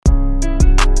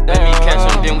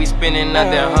then we spinning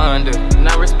out that Honda. And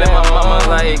I respect my mama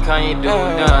like Kanye do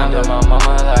Donda. My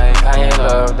mama like Kanye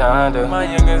love Donda. My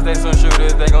youngins, they some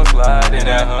shooters, they gon' slide in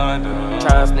that Honda.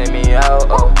 Tryna snip me out,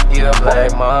 oh, he a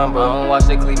black mamba. I don't watch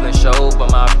the Cleveland show, but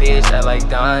my bitch act like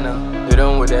Donna. Hit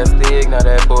him with that stick, now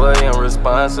that boy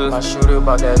unresponsive. My shooter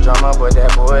about that drama, but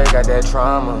that boy got that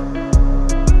trauma.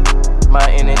 My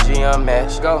energy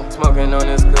unmatched. Go smoking on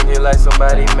this cookie like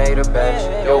somebody made a batch.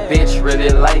 Yo, bitch really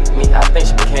like me. I think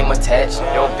she became attached.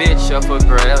 Yo, bitch up for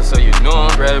grabs, so you know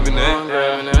I'm grabbing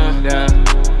it.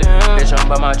 Bitch, I'm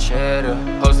by my cheddar.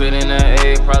 Posted in the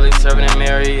A, probably serving in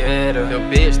Marietta. The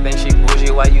bitch think she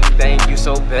bougie, why you think you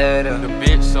so better? The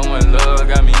bitch someone love,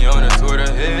 got me on the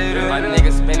Twitter header. My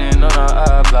nigga spinning on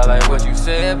the block like what you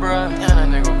said, bruh.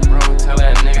 Damn, that nigga bro, tell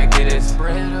that nigga get his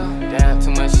spread up. Damn,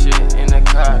 too much shit in the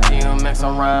car, DMX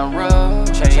on Ryan Road.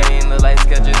 Chain look like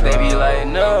sketches, they be like,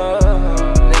 no.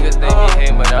 Niggas, they be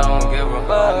hating, but I don't give a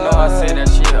fuck. I know I said that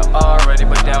shit already,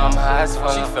 but damn, I'm high as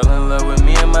fuck. She fell in love with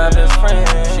me and my best friend.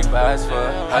 She buy as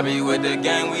fuck. I be with the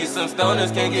gang, we some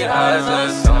stoners, can't get high as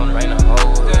us. Don't bring the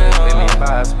whole hood with me,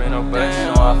 buy a spin no bucks. You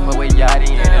know I fuck with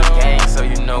Yachty and his gang, so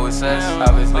you know it's us.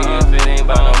 Obviously, if it ain't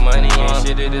about no money, ain't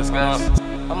shit to discuss.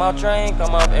 I'm off drink,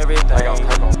 I'm off everything. I gon'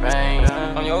 crack on bang.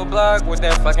 On your block with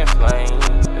that fucking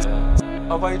flame.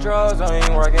 Off white drugs, I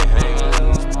ain't working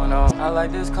hands. Oh no, I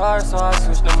like this car, so I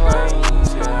switch them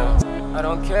lanes. Yeah, I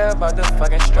don't care about the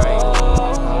fucking strain.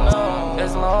 Oh no,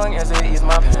 as long as it ease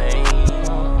my pain.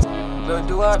 Lil'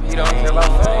 do-up, he don't care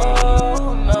about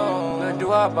fame. No, Lil'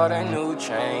 do-up bought a new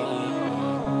chain.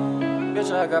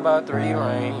 Bitch, I got about 3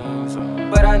 rings,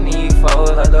 but I need 4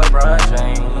 like LeBron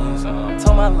James.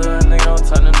 Told my little nigga don't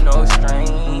turn to no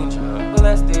stranger, but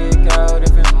let's dig out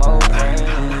if it's more pain.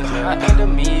 I ain't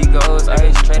amigos, I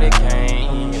ain't straight a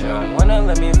cane. Wanna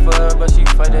let me fuck, but she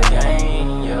for the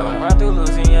game. Run through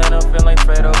Louisiana, feel like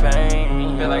Fredo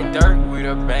Bang. Feel like Dirk with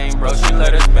a bang, bro, she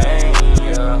let us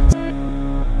bang.